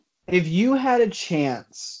if you had a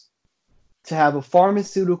chance to have a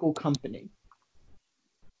pharmaceutical company,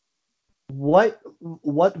 what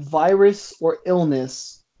virus or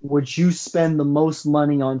illness would you spend the most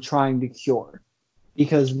money on trying to cure?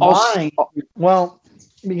 Because Also, mine, well,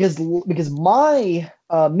 because my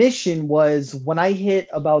mission was when I hit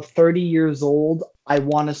about 30 years old, I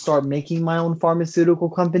want to start making my own pharmaceutical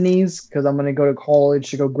companies because I'm going to go to college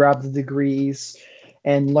to go grab the degrees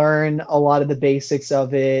and learn a lot of the basics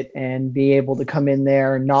of it and be able to come in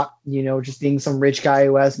there and not, just being some rich guy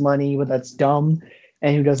who has money but that's dumb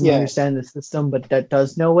and who doesn't yeah. understand the system but that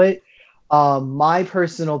does know it. My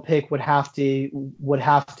personal pick would have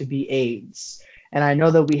to be AIDS. And I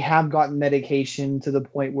know that we have gotten medication to the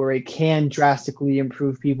point where it can drastically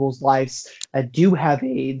improve people's lives that do have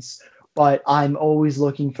AIDS, but I'm always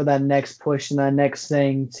looking for that next push and that next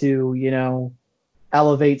thing to,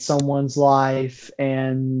 elevate someone's life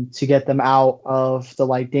and to get them out of the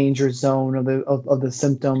like danger zone of the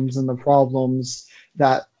symptoms and the problems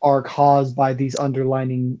that are caused by these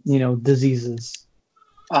underlying, diseases.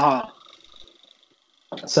 Uh-huh.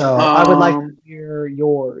 So I would like to hear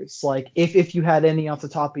yours, like if you had any off the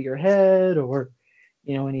top of your head or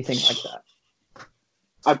anything like that.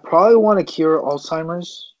 I probably want to cure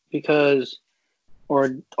Alzheimer's or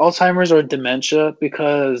Alzheimer's or dementia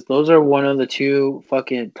because those are one of the two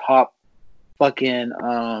fucking top fucking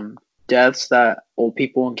deaths that old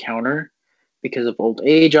people encounter because of old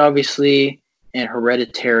age, obviously, and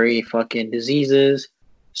hereditary fucking diseases.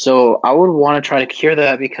 So I would want to try to cure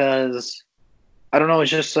that because I don't know,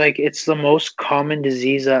 it's just like it's the most common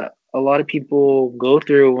disease that a lot of people go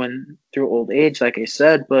through through old age, like I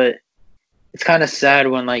said, but it's kind of sad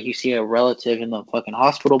when like you see a relative in the fucking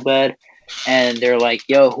hospital bed and they're like,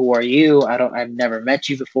 "Yo, who are you? I've never met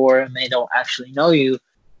you before," and they don't actually know you,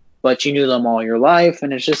 but you knew them all your life,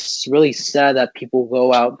 and it's just really sad that people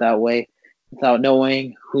go out that way without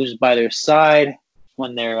knowing who's by their side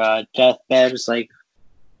when their deathbed is like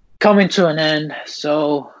coming to an end.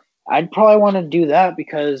 So I'd probably want to do that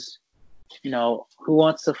because, who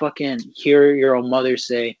wants to fucking hear your own mother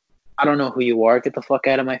say, "I don't know who you are, get the fuck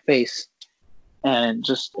out of my face." And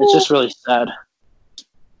it's just really sad.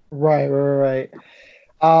 Right.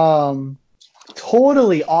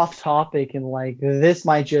 Totally off topic and like this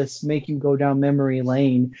might just make you go down memory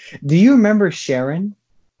lane. Do you remember Sharon?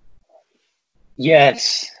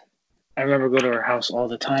 Yes. I remember going to her house all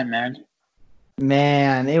the time, man.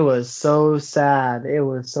 Man, it was so sad. It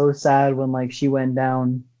was so sad when like she went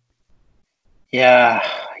down. Yeah.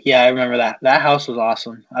 Yeah, I remember that. That house was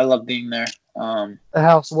awesome. I love being there. The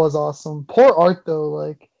house was awesome. Poor Art though,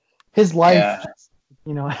 like his life, Yeah.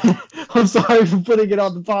 I'm sorry for putting it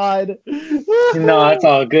on the pod. No, it's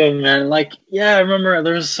all good, man. Like, yeah, I remember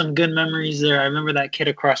there was some good memories there. I remember that kid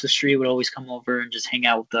across the street would always come over and just hang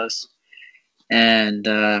out with us. And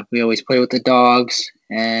we always play with the dogs.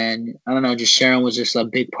 And I don't know, just Sharon was just a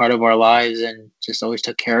big part of our lives and just always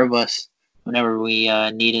took care of us whenever we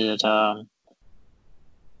needed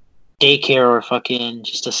daycare or fucking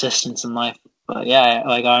just assistance in life. But yeah,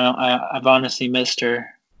 like I've honestly missed her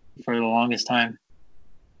for the longest time.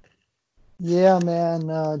 Yeah,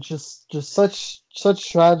 man, just such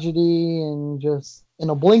tragedy, and just in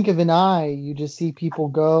a blink of an eye, you just see people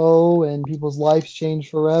go and people's lives change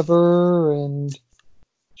forever, and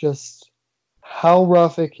just how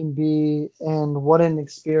rough it can be, and what an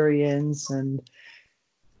experience, and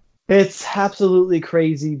it's absolutely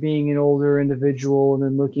crazy being an older individual and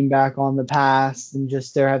then looking back on the past, and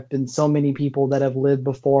just there have been so many people that have lived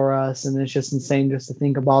before us, and it's just insane just to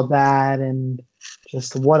think about that, and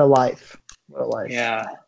just what a life. What a life. Yeah,